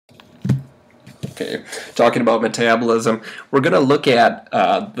Okay, talking about metabolism, we're going to look at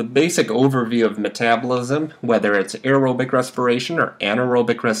the basic overview of metabolism, whether it's aerobic respiration or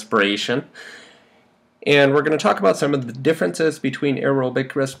anaerobic respiration. And we're going to talk about some of the differences between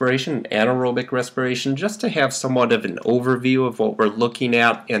aerobic respiration and anaerobic respiration, just to have somewhat of an overview of what we're looking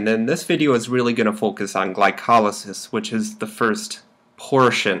at. And then this video is really going to focus on glycolysis, which is the first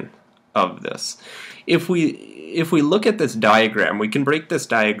portion of this. If we look at this diagram, we can break this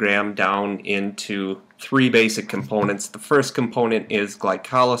diagram down into three basic components. The first component is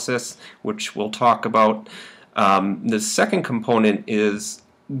glycolysis, which we'll talk about. The second component is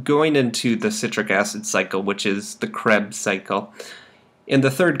going into the citric acid cycle, which is the Krebs cycle. And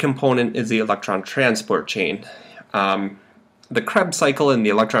the third component is the electron transport chain. The Krebs cycle and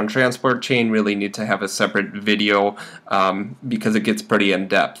the electron transport chain really need to have a separate video because it gets pretty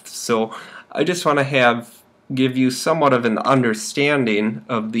in-depth. So I just want to give you somewhat of an understanding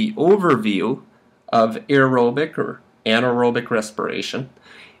of the overview of aerobic or anaerobic respiration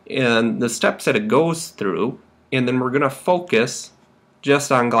and the steps that it goes through, and then we're going to focus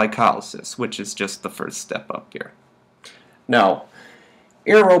just on glycolysis, which is just the first step up here. Now,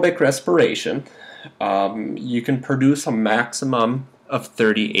 aerobic respiration, you can produce a maximum of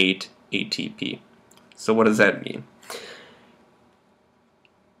 38 ATP. So what does that mean?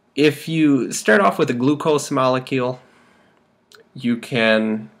 If you start off with a glucose molecule, you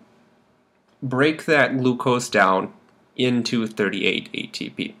can break that glucose down into 38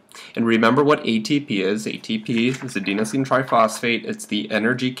 ATP. And remember what ATP is. ATP is adenosine triphosphate. It's the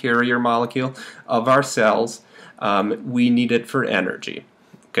energy carrier molecule of our cells. We need it for energy.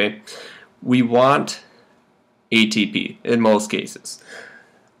 Okay, we want ATP in most cases.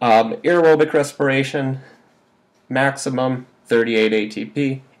 Aerobic respiration, maximum 38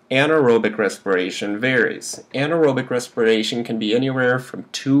 ATP. Anaerobic respiration varies. Anaerobic respiration can be anywhere from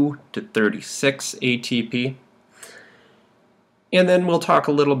 2 to 36 ATP. And then we'll talk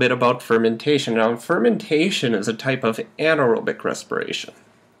a little bit about fermentation. Now, fermentation is a type of anaerobic respiration.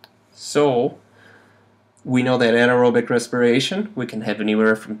 So, we know that anaerobic respiration, we can have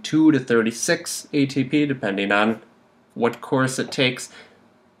anywhere from 2 to 36 ATP, depending on what course it takes.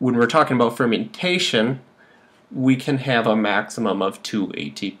 When we're talking about fermentation, we can have a maximum of 2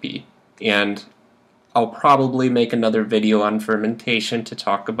 ATP. And I'll probably make another video on fermentation to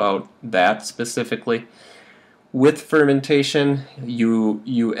talk about that specifically. With fermentation,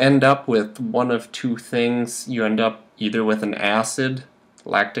 you end up with one of two things. You end up either with an acid,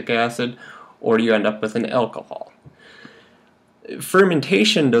 lactic acid, or you end up with an alcohol.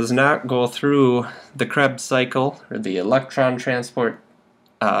 Fermentation does not go through the Krebs cycle or the electron transport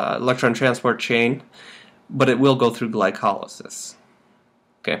chain, but it will go through glycolysis.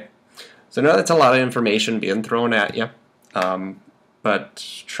 Okay, so now that's a lot of information being thrown at you, but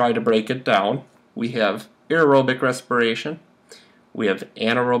try to break it down. We have aerobic respiration, we have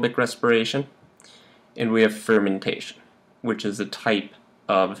anaerobic respiration, and we have fermentation, which is a type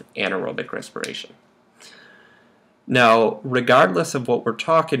of anaerobic respiration. Now, regardless of what we're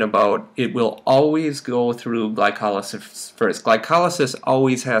talking about, it will always go through glycolysis first. Glycolysis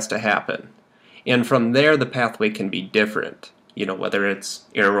always has to happen. And from there, the pathway can be different, whether it's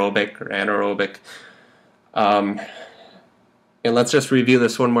aerobic or anaerobic. And let's just review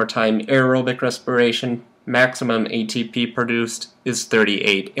this one more time. Aerobic respiration, maximum ATP produced is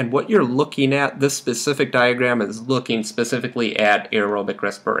 38. And what you're looking at, this specific diagram is looking specifically at aerobic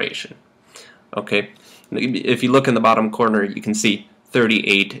respiration. Okay, if you look in the bottom corner, you can see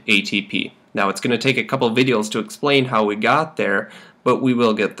 38 ATP. Now, it's going to take a couple of videos to explain how we got there, but we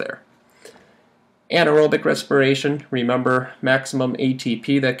will get there. Anaerobic respiration, remember, maximum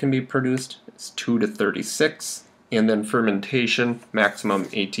ATP that can be produced is 2 to 36. And then fermentation, maximum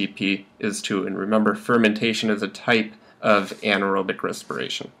ATP is 2. And remember, fermentation is a type of anaerobic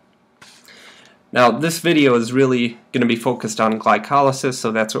respiration. Now, this video is really going to be focused on glycolysis,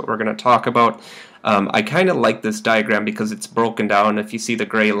 so that's what we're going to talk about. I kind of like this diagram because it's broken down. If you see the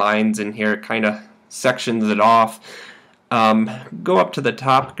gray lines in here, it kind of sections it off. Go up to the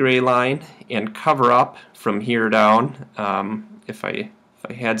top gray line and cover up from here down. If I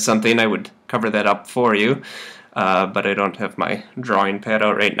had something, I would cover that up for you. But I don't have my drawing pad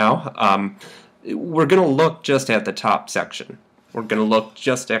out right now. We're going to look just at the top section. We're going to look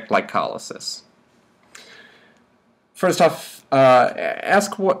just at glycolysis. First off,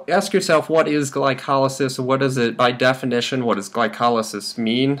 ask yourself, what is glycolysis? What is it by definition? What does glycolysis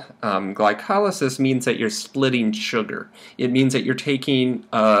mean? Glycolysis means that you're splitting sugar. It means that you're taking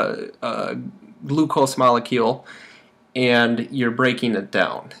a glucose molecule and you're breaking it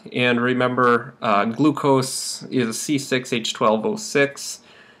down. And remember, glucose is C6H12O6.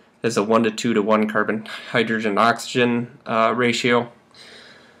 has a 1 to 2 to 1 carbon hydrogen oxygen ratio.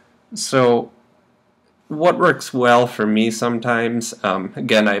 So what works well for me sometimes,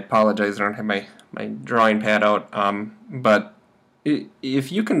 again, I apologize, I don't have my drawing pad out, but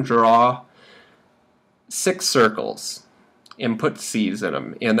if you can draw 6 circles and put C's in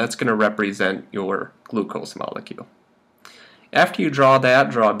them, and that's going to represent your glucose molecule. After you draw that,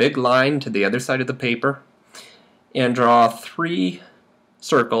 draw a big line to the other side of the paper and draw 3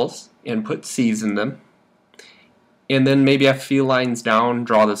 circles and put C's in them. And then maybe a few lines down,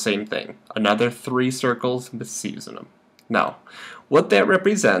 draw the same thing. Another 3 circles with C's in them. Now, what that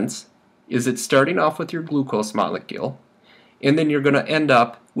represents is it's starting off with your glucose molecule, and then you're going to end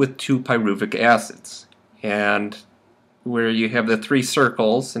up with 2 pyruvic acids. And where you have the 3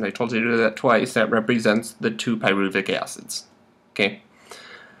 circles, and I told you to do that twice, that represents the 2 pyruvic acids. Okay.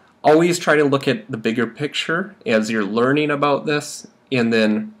 Always try to look at the bigger picture as you're learning about this, and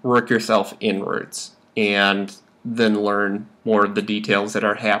then work yourself inwards, and then learn more of the details that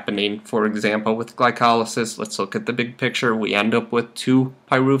are happening. For example, with glycolysis, let's look at the big picture. We end up with 2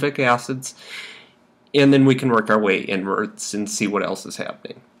 pyruvic acids, and then we can work our way inwards and see what else is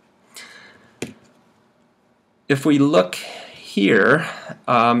happening. If we look here,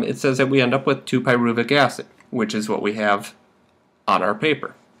 it says that we end up with 2 pyruvic acid, which is what we have on our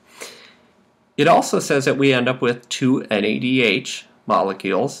paper. It also says that we end up with 2 NADH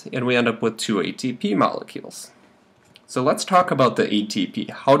molecules, and we end up with 2 ATP molecules. So let's talk about the ATP.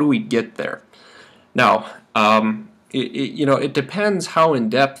 How do we get there? Now, it depends how in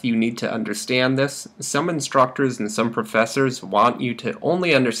depth you need to understand this. Some instructors and some professors want you to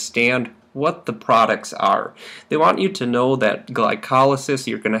only understand what the products are. They want you to know that glycolysis,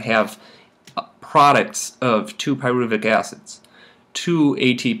 you're going to have products of 2 pyruvic acids, 2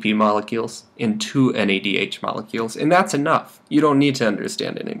 ATP molecules, and 2 NADH molecules, and that's enough. You don't need to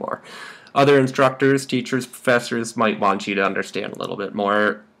understand anymore. Other instructors, teachers, professors might want you to understand a little bit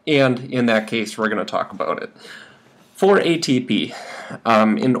more, and in that case, we're going to talk about it. For ATP,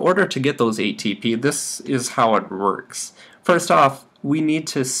 in order to get those ATP, this is how it works. First off, we need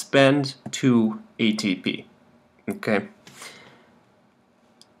to spend 2 ATP. Okay.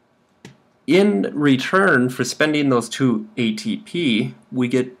 In return for spending those 2 ATP, we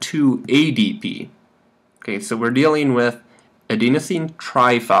get 2 ADP. Okay, so we're dealing with adenosine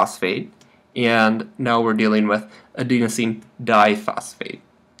triphosphate, and now we're dealing with adenosine diphosphate.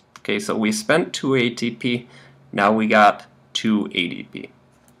 Okay, so we spent 2 ATP, now we got 2 ADP.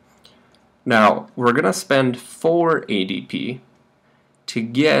 Now, we're going to spend 4 ADP to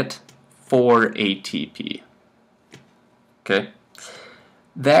get 4 ATP. Okay?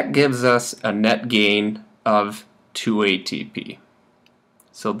 That gives us a net gain of 2 ATP.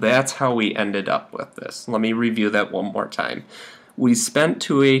 So that's how we ended up with this. Let me review that one more time. We spent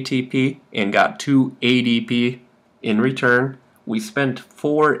 2 ATP and got 2 ADP in return. We spent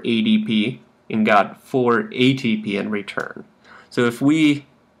 4 ADP and got 4 ATP in return. So if we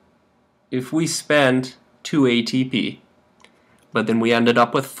spend 2 ATP, but then we ended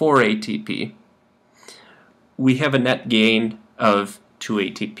up with 4 ATP, we have a net gain of 2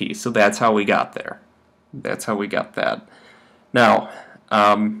 ATP. So that's how we got there. That's how we got that. Now,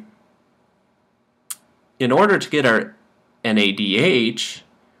 in order to get our NADH,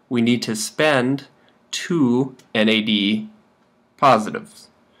 we need to spend 2 NAD positives.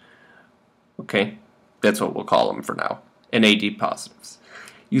 Okay, that's what we'll call them for now, NAD positives.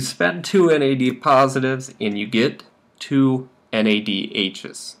 You spend 2 NAD positives and you get 2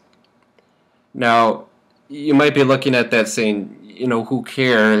 NADHs. Now, you might be looking at that saying, who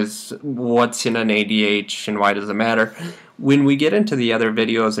cares what's in an ADH and why does it matter? When we get into the other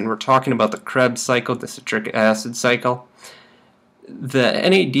videos and we're talking about the Krebs cycle, the citric acid cycle, the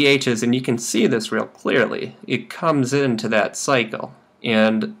NADHs, and you can see this real clearly, it comes into that cycle,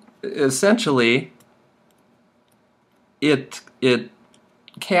 and essentially it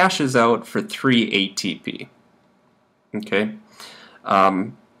cashes out for 3 ATP. Okay.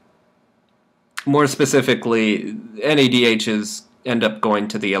 More specifically, NADHs end up going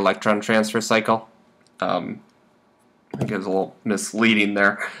to the electron transfer cycle. I think it's a little misleading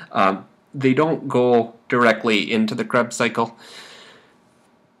there. They don't go directly into the Krebs cycle.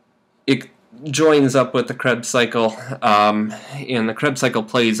 It joins up with the Krebs cycle, and the Krebs cycle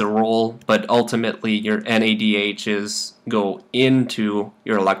plays a role, but ultimately your NADHs go into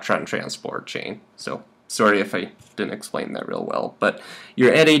your electron transport chain. So, sorry if I didn't explain that real well, but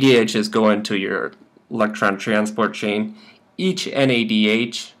your NADHs go into your electron transport chain. Each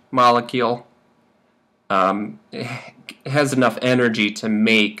NADH molecule has enough energy to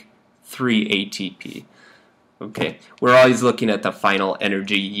make 3 ATP. Okay, we're always looking at the final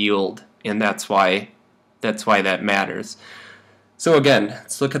energy yield, and that's why that matters. So again,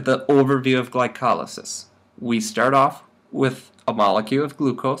 let's look at the overview of glycolysis. We start off with a molecule of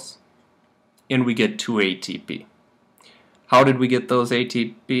glucose, and we get 2 ATP. How did we get those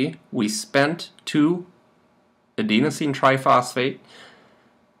ATP? We spent 2 adenosine triphosphate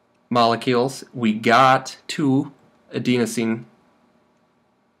molecules. We got 2 adenosine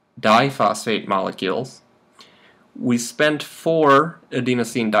diphosphate molecules. We spent 4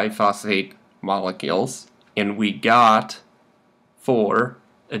 adenosine diphosphate molecules, and we got 4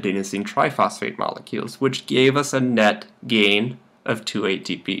 adenosine triphosphate molecules, which gave us a net gain of 2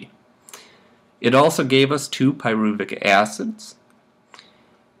 ATP. It also gave us 2 pyruvic acids.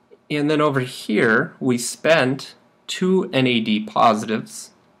 And then over here, we spent 2 NAD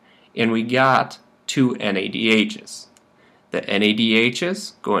positives, and we got 2 NADHs. The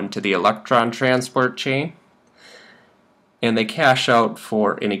NADHs go into the electron transport chain, and they cash out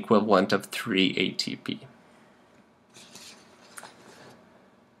for an equivalent of 3 ATP.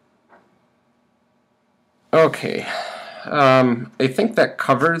 Okay, I think that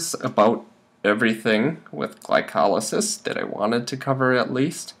covers about everything with glycolysis that I wanted to cover at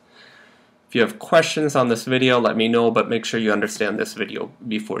least. If you have questions on this video, let me know, but make sure you understand this video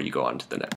before you go on to the next.